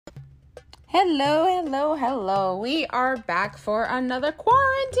Hello, hello, hello. We are back for another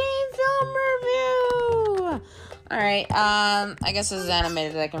quarantine film review. All right, I guess this is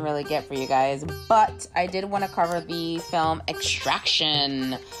animated that I can really get for you guys, but I did want to cover the film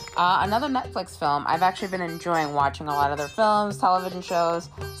Extraction, another Netflix film. I've actually been enjoying watching a lot of their films, television shows.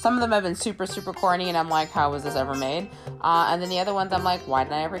 Some of them have been super, super corny, and I'm like, how was this ever made? And then the other ones, I'm like, why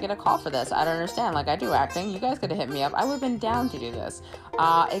didn't I ever get a call for this? I don't understand. Like, I do acting. You guys could have hit me up. I would have been down to do this.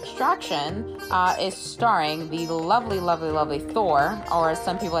 Extraction is starring the lovely, lovely, lovely Thor, or as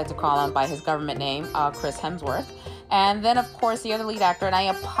some people like to call him by his government name, Chris Hemsworth. And then, of course, the other lead actor, and I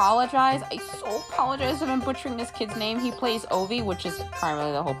apologize. I so apologize if I'm butchering this kid's name. He plays Ovi, which is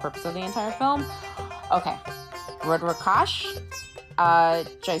primarily the whole purpose of the entire film. Okay. Rudraksh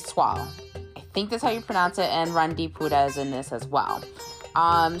Jaiswal. I think that's how you pronounce it, and Randeep Hooda is in this as well.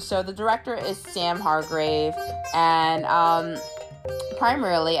 So the director is Sam Hargrave, and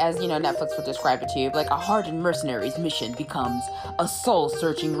primarily, as you know, Netflix would describe it to you, like a hardened mercenary's mission becomes a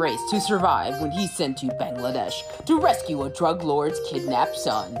soul-searching race to survive when he's sent to Bangladesh to rescue a drug lord's kidnapped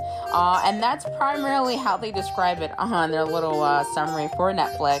son. And that's primarily how they describe it on their little summary for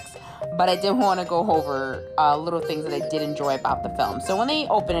Netflix. But I did want to go over little things that I did enjoy about the film. So when they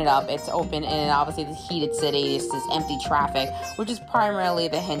open it up, it's open in obviously this heated city, it's this empty traffic, which is primarily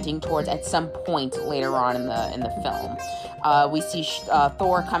the hinting towards at some point later on in the film. We see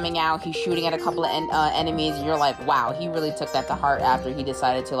Thor coming out, he's shooting at a couple of enemies, and you're like, wow, he really took that to heart after he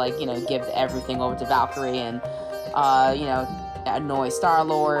decided to, give everything over to Valkyrie and, annoy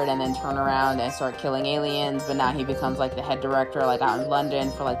Star-Lord and then turn around and start killing aliens. But now he becomes the head director out in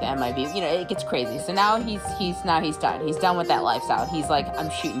London for the MIB. It gets crazy. So now he's done. He's done with that lifestyle. He's like, I'm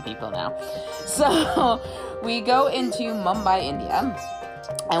shooting people now. So we go into Mumbai, India,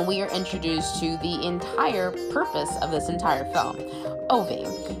 and we are introduced to the entire purpose of this entire film.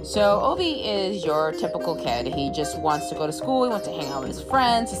 Ovi. So Ovi is your typical kid. He just wants to go to school. He wants to hang out with his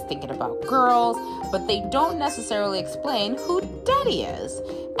friends. He's thinking about girls, but they don't necessarily explain who Daddy is.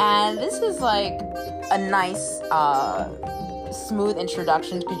 And this is a nice, smooth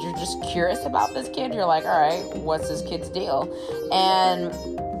introduction because you're just curious about this kid. You're like, all right, what's this kid's deal? And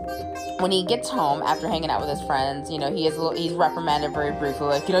when he gets home after hanging out with his friends, he's reprimanded very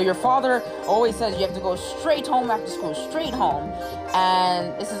briefly. Your father always says you have to go straight home after school, straight home.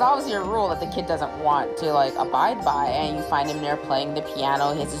 And this is obviously a rule that the kid doesn't want to abide by. And you find him there playing the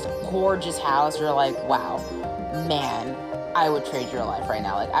piano. He has this gorgeous house. You're like, wow, man, I would trade your life right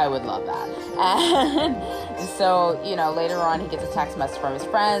now. I would love that. And so, later on, he gets a text message from his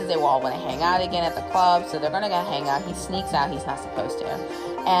friends. They all want to hang out again at the club. So they're going to go hang out. He sneaks out. He's not supposed to.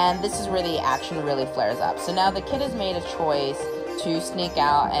 And this is where the action really flares up. So now the kid has made a choice to sneak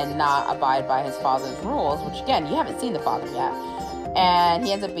out and not abide by his father's rules, which, again, you haven't seen the father yet. And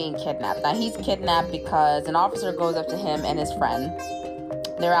he ends up being kidnapped. Now, he's kidnapped because an officer goes up to him and his friend.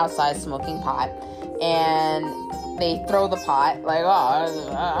 They're outside smoking pot. And they throw the pot, I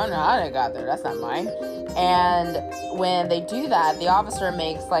don't know how they got there. That's not mine. And when they do that, the officer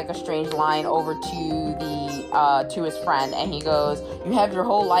makes a strange line over to his friend, and he goes, "You have your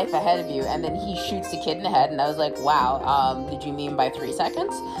whole life ahead of you." And then he shoots the kid in the head, and I was like, wow, did you mean by 3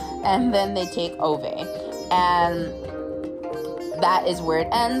 seconds? And then they take Ove, and that is where it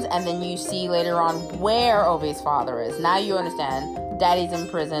ends. And then you see later on where Ove's father is. Now you understand. Daddy's in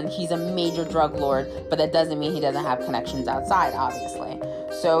prison. He's a major drug lord, but that doesn't mean he doesn't have connections outside, obviously.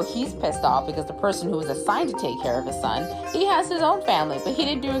 So he's pissed off because the person who was assigned to take care of his son, he has his own family, but he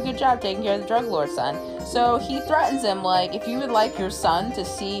didn't do a good job taking care of the drug lord's son. So he threatens him, if you would like your son to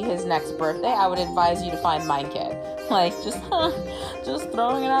see his next birthday, I would advise you to find my kid. Just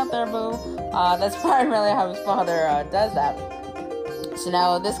throwing it out there, boo. That's primarily how his father does that. So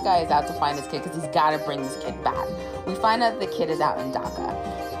now this guy is out to find this kid because he's got to bring this kid back. We find out the kid is out in Dhaka.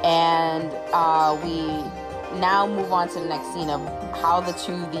 And we now move on to the next scene of how these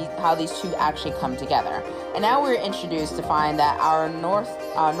two actually come together. And now we're introduced to find that our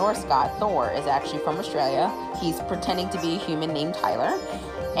Norse god, Thor, is actually from Australia. He's pretending to be a human named Tyler.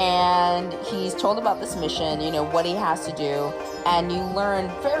 And he's told about this mission, what he has to do. And you learn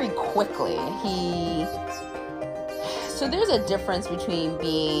very quickly So there's a difference between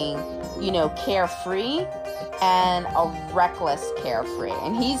being, carefree and a reckless carefree.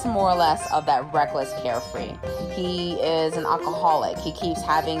 And he's more or less of that reckless carefree. He is an alcoholic. He keeps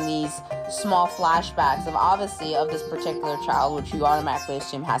having these small flashbacks of this particular child, which you automatically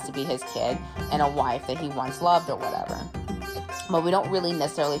assume has to be his kid and a wife that he once loved or whatever. But we don't really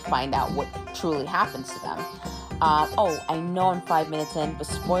necessarily find out what truly happens to them. I know I'm 5 minutes in, but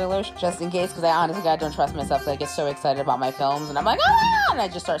spoilers, just in case, because I honestly, God, don't trust myself, because I get so excited about my films, and I'm like, and I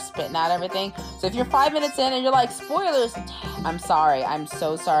just start spitting out everything. So if you're 5 minutes in and you're like, spoilers, I'm sorry. I'm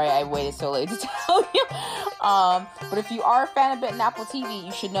so sorry I waited so late to tell you. But if you are a fan of Bitten Apple TV,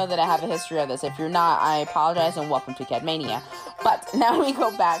 you should know that I have a history of this. If you're not, I apologize, and welcome to Cadmania. But now we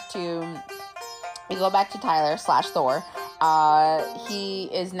go back to Tyler / Thor. He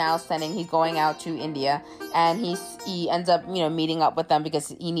is now he's going out to India, and he ends up, meeting up with them because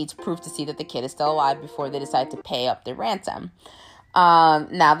he needs proof to see that the kid is still alive before they decide to pay up the ransom.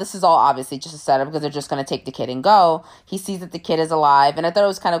 Now this is all obviously just a setup because they're just going to take the kid and go. He sees that the kid is alive, and I thought it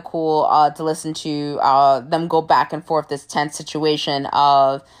was kind of cool, to listen to, them go back and forth, this tense situation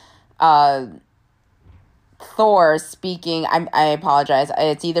of, Thor speaking. I apologize.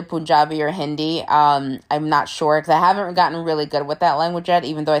 It's either Punjabi or Hindi. I'm not sure because I haven't gotten really good with that language yet,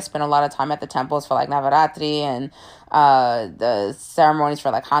 even though I spent a lot of time at the temples for like Navaratri and the ceremonies for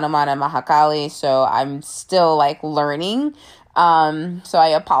like Hanuman and Mahakali. So I'm still like learning. So I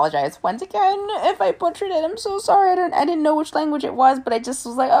apologize once again if I butchered it. I'm so sorry. I didn't know which language it was, but I just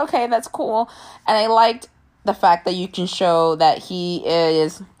was like, okay, that's cool. And I liked the fact that you can show that he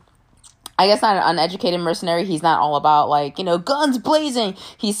is, I guess, not an uneducated mercenary. He's not all about like, guns blazing.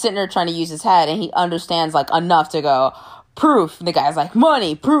 He's sitting there trying to use his head, and he understands like enough to go, proof. The guy's like,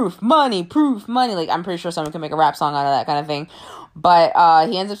 money, proof, money, proof, money. Like, I'm pretty sure someone can make a rap song out of that kind of thing. But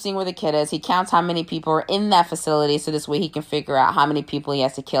he ends up seeing where the kid is. He counts how many people are in that facility, so this way he can figure out how many people he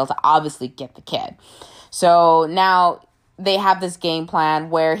has to kill to obviously get the kid. So now they have this game plan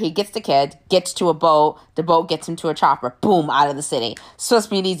where he gets the kid, gets to a boat, the boat gets him to a chopper, boom, out of the city. Supposed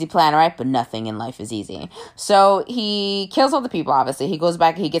to be an easy plan, right? But nothing in life is easy. So he kills all the people, obviously. He goes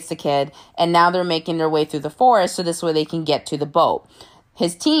back, he gets the kid, and now they're making their way through the forest so this way they can get to the boat.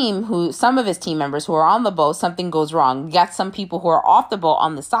 His team, some of his team members who are on the boat, something goes wrong. You got some people who are off the boat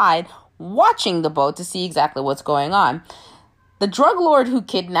on the side watching the boat to see exactly what's going on. The drug lord who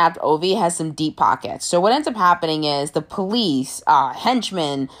kidnapped Ovi has some deep pockets. So what ends up happening is the police,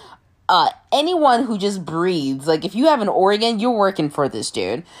 henchmen, anyone who just breathes, like if you have an organ, you're working for this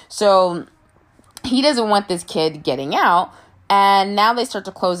dude. So he doesn't want this kid getting out. And now they start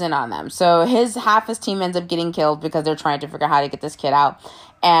to close in on them. So half his team ends up getting killed because they're trying to figure out how to get this kid out.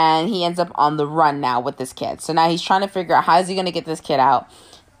 And he ends up on the run now with this kid. So now he's trying to figure out how is he going to get this kid out.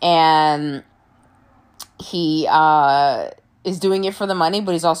 And he is doing it for the money,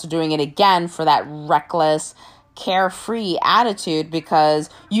 but he's also doing it again for that reckless, carefree attitude because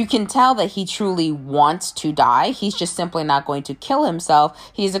you can tell that he truly wants to die. He's just simply not going to kill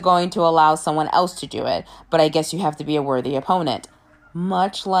himself. He's going to allow someone else to do it. But I guess you have to be a worthy opponent.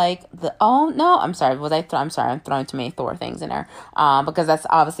 Much like I'm throwing too many Thor things in there. Because that's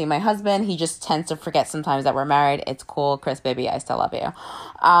obviously my husband. He just tends to forget sometimes that we're married. It's cool, Chris, baby, I still love you.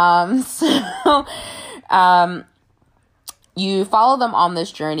 You follow them on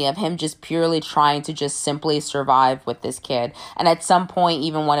this journey of him just purely trying to just simply survive with this kid. And at some point,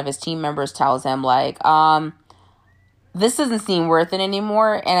 even one of his team members tells him, like, this doesn't seem worth it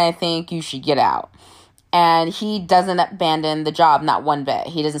anymore, and I think you should get out. And he doesn't abandon the job, not one bit.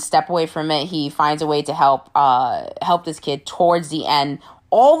 He doesn't step away from it. He finds a way to help this kid towards the end,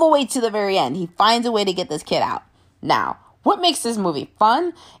 all the way to the very end. He finds a way to get this kid out. Now, what makes this movie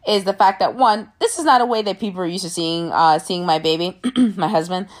fun is the fact that, one, this is not a way that people are used to seeing my baby, my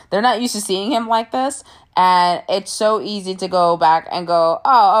husband. They're not used to seeing him like this. And it's so easy to go back and go,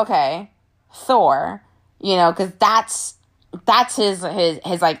 oh, okay, Thor, because that's his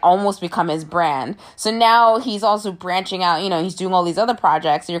like almost become his brand. So now he's also branching out, he's doing all these other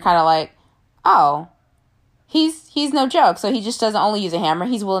projects. So you're kind of like, oh, he's no joke. So he just doesn't only use a hammer.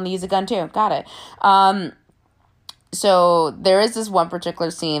 He's willing to use a gun too. Got it. So there is this one particular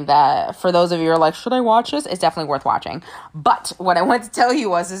scene that for those of you who are like, should I watch this? It's definitely worth watching. But what I want to tell you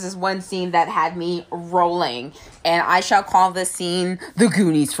was this is one scene that had me rolling. And I shall call this scene The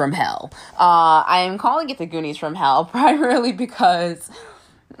Goonies from Hell. I am calling it The Goonies from Hell primarily because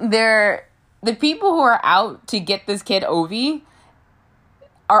the people who are out to get this kid Ovi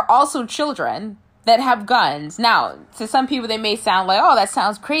are also children that have guns. Now, to some people, they may sound like, oh, that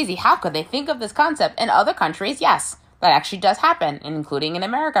sounds crazy. How could they think of this concept? In other countries, yes, that actually does happen, including in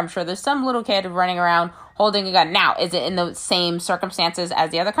America. I'm sure there's some little kid running around holding a gun. Now, is it in the same circumstances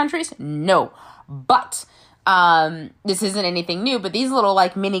as the other countries? No. But this isn't anything new. But these little,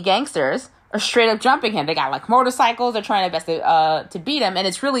 like, mini gangsters are straight up jumping him. They got, like, motorcycles. They're trying their best to beat him. And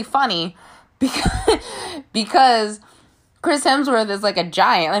it's really funny because Chris Hemsworth is like a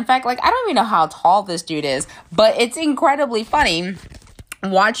giant. In fact, like, I don't even know how tall this dude is, but it's incredibly funny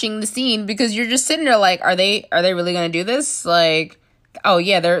watching the scene, because you're just sitting there like, are they really going to do this? Like, oh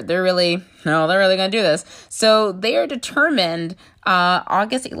yeah, they're really going to do this. So they are determined,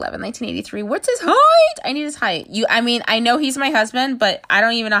 August 11th, 1983. What's his height? I need his height. I know he's my husband, but I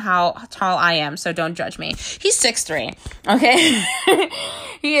don't even know how tall I am, so don't judge me. He's 6'3", okay?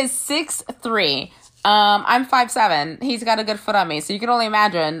 He is 6'3". I'm 5'7". He's got a good foot on me, so you can only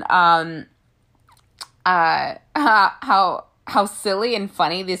imagine, how silly and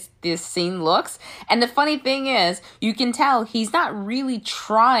funny this scene looks. And the funny thing is, you can tell he's not really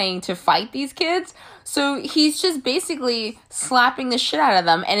trying to fight these kids. So he's just basically slapping the shit out of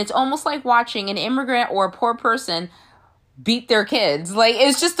them. And it's almost like watching an immigrant or a poor person beat their kids. Like,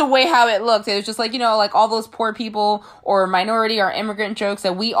 it's just the way how it looks. It was just like, like all those poor people or minority or immigrant jokes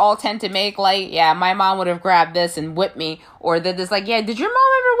that we all tend to make. Like, yeah, my mom would have grabbed this and whipped me. Or did this, like, yeah, did your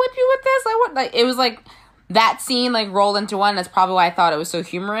mom ever whip you with this? Like, what? Like, it was like that scene, like, rolled into one. That's probably why I thought it was so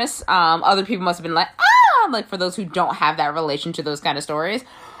humorous. Other people must have been like, like, for those who don't have that relation to those kind of stories.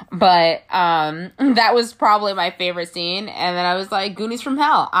 But that was probably my favorite scene. And then I was like, Goonies from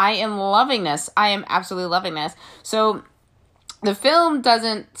Hell. I am loving this. I am absolutely loving this. So the film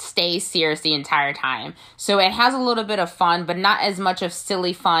doesn't stay serious the entire time. So it has a little bit of fun, but not as much of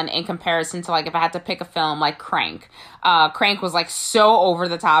silly fun in comparison to, like, if I had to pick a film like Crank. Crank was, like, so over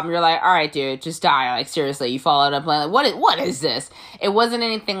the top, and you're like, all right, dude, just die. Like, seriously, you followed up, like, what is this? It wasn't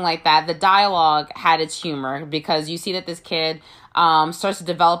anything like that. The dialogue had its humor, because you see that this kid starts to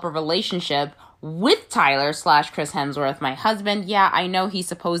develop a relationship with Tyler / Chris Hemsworth, my husband. Yeah, I know he's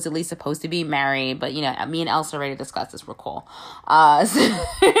supposedly supposed to be married, but, me and Elsa already discussed this. We're cool. And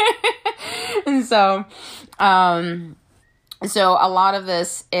so a lot of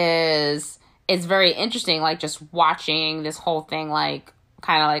this is very interesting, like, just watching this whole thing, like,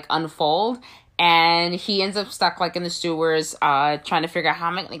 kind of, like, unfold. And he ends up stuck, like, in the sewers, trying to figure out, how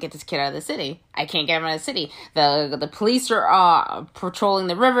am I going to get this kid out of the city? I can't get him out of the city. The police are patrolling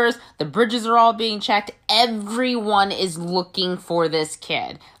the rivers. The bridges are all being checked. Everyone is looking for this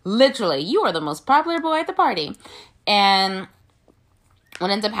kid. Literally, you are the most popular boy at the party. And what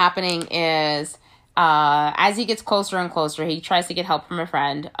ends up happening is, as he gets closer and closer, he tries to get help from a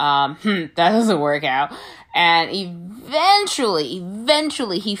friend. That doesn't work out. And eventually,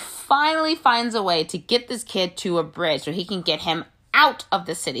 he finally finds a way to get this kid to a bridge so he can get him out of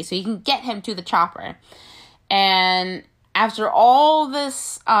the city, so he can get him to the chopper. And after all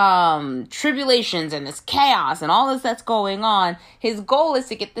this tribulations and this chaos and all this that's going on, his goal is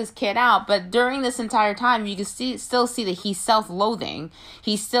to get this kid out. But during this entire time, you can still see that he's self-loathing.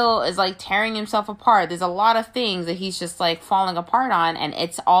 He still is, like, tearing himself apart. There's a lot of things that he's just, like, falling apart on, and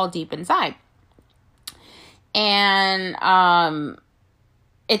it's all deep inside. And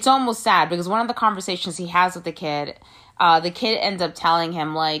it's almost sad, because one of the conversations he has with the kid ends up telling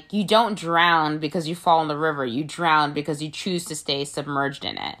him, like, you don't drown because you fall in the river. You drown because you choose to stay submerged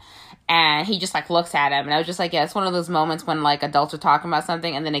in it. And he just, like, looks at him. And I was just like, yeah, it's one of those moments when, like, adults are talking about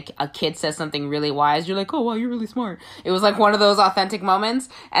something and then a kid says something really wise. You're like, oh, wow, you're really smart. It was, like, one of those authentic moments.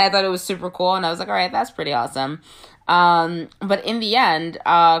 And I thought it was super cool. And I was like, all right, that's pretty awesome. But in the end,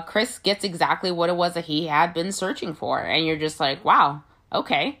 Chris gets exactly what it was that he had been searching for. And you're just like, wow,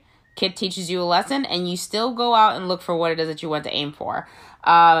 okay. Kid teaches you a lesson, and you still go out and look for what it is that you want to aim for.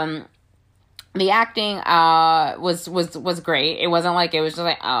 The acting was great. It wasn't like it was just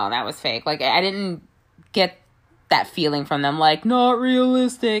like, oh, that was fake. Like, I didn't get that feeling from them, like, not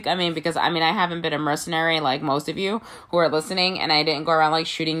realistic. Because I haven't been a mercenary like most of you who are listening, and I didn't go around, like,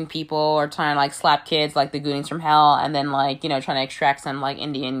 shooting people or trying to, like, slap kids like the Goonies from Hell, and then, like, trying to extract some, like,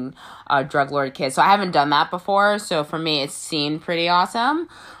 Indian drug lord kids. So I haven't done that before. So for me, it seemed pretty awesome.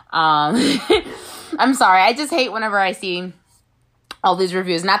 I'm sorry. I just hate whenever I see all these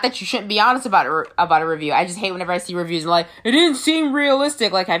reviews. Not that you shouldn't be honest about a review. I just hate whenever I see reviews like, it didn't seem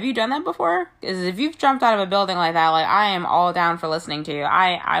realistic. Like, have you done that before? Because if you've jumped out of a building like that, like, I am all down for listening to you.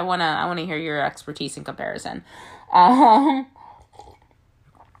 I wanna hear your expertise in comparison. Sorry,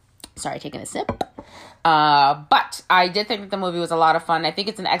 taking a sip. But I did think that the movie was a lot of fun. I think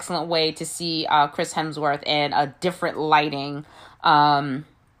it's an excellent way to see Chris Hemsworth in a different lighting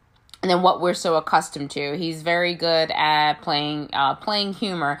than what we're so accustomed to. He's very good at playing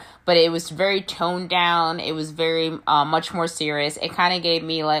humor, but it was very toned down. It was very much more serious. It kind of gave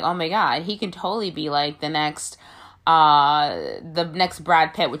me like, oh my god, he can totally be like the next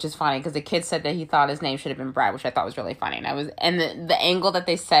Brad Pitt, which is funny because the kid said that he thought his name should have been Brad, which I thought was really funny. And the angle that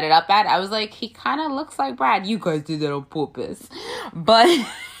they set it up at, I was like, he kind of looks like Brad. You guys did that on purpose, but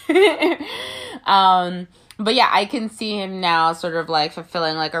But yeah, I can see him now sort of like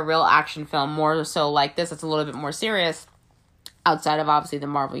fulfilling like a real action film, more so like this. It's a little bit more serious. outside of obviously the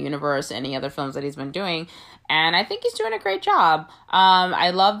Marvel Universe, any other films that he's been doing. And I think he's doing a great job.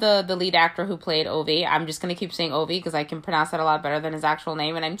 I love the lead actor who played Ovi. I'm just going to keep saying Ovi because I can pronounce that a lot better than his actual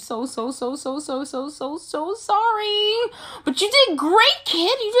name. And I'm so sorry. But you did great,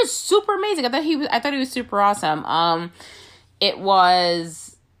 kid. You did super amazing. I thought he was super awesome. It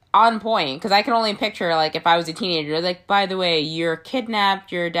was on point because I can only picture, like, if I was a teenager, like, by the way, you're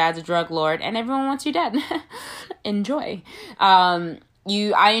kidnapped, your dad's a drug lord, and everyone wants you dead. Enjoy.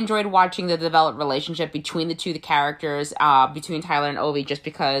 I enjoyed watching the developed relationship between the characters, between Tyler and Ovi, just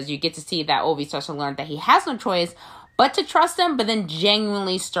because you get to see that Ovi starts to learn that he has no choice but to trust him, but then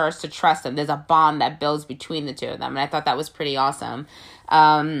genuinely starts to trust him. There's a bond that builds between the two of them, and I thought that was pretty awesome.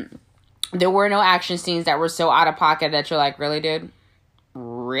 There were no action scenes that were so out of pocket that you're like, really, dude?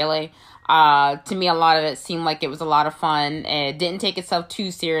 Really? To me, a lot of it seemed like it was a lot of fun. It didn't take itself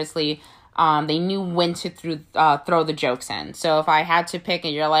too seriously. They knew when to throw the jokes in. So if I had to pick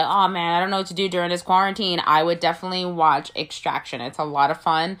and you're like, oh man, I don't know what to do during this quarantine, I would definitely watch Extraction. It's a lot of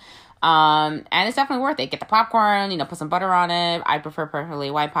fun. And it's definitely worth it. Get the popcorn, put some butter on it. I prefer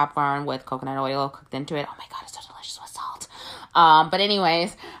perfectly white popcorn with coconut oil cooked into it. Oh my God, it's so delicious with salt. But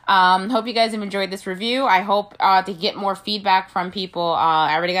anyways, hope you guys have enjoyed this review. I hope to get more feedback from people.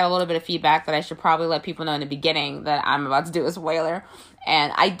 I already got a little bit of feedback that I should probably let people know in the beginning that I'm about to do a spoiler.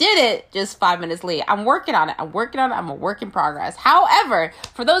 And I did it just 5 minutes late. I'm working on it. I'm a work in progress. However,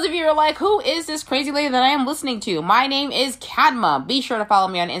 for those of you who are like, who is this crazy lady that I am listening to? My name is Cadma. Be sure to follow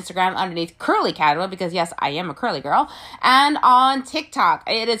me on Instagram underneath Curly Cadma, because yes, I am a curly girl. And on TikTok,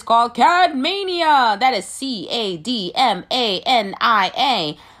 it is called Cadmania. That is CADMANIA.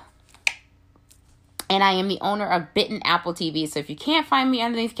 And I am the owner of Bitten Apple TV. So if you can't find me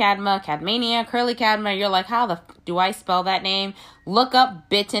underneath Cadmania, Curly Cadma, you're like, how the do I spell that name? Look up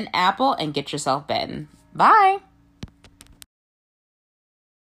Bitten Apple and get yourself bitten. Bye.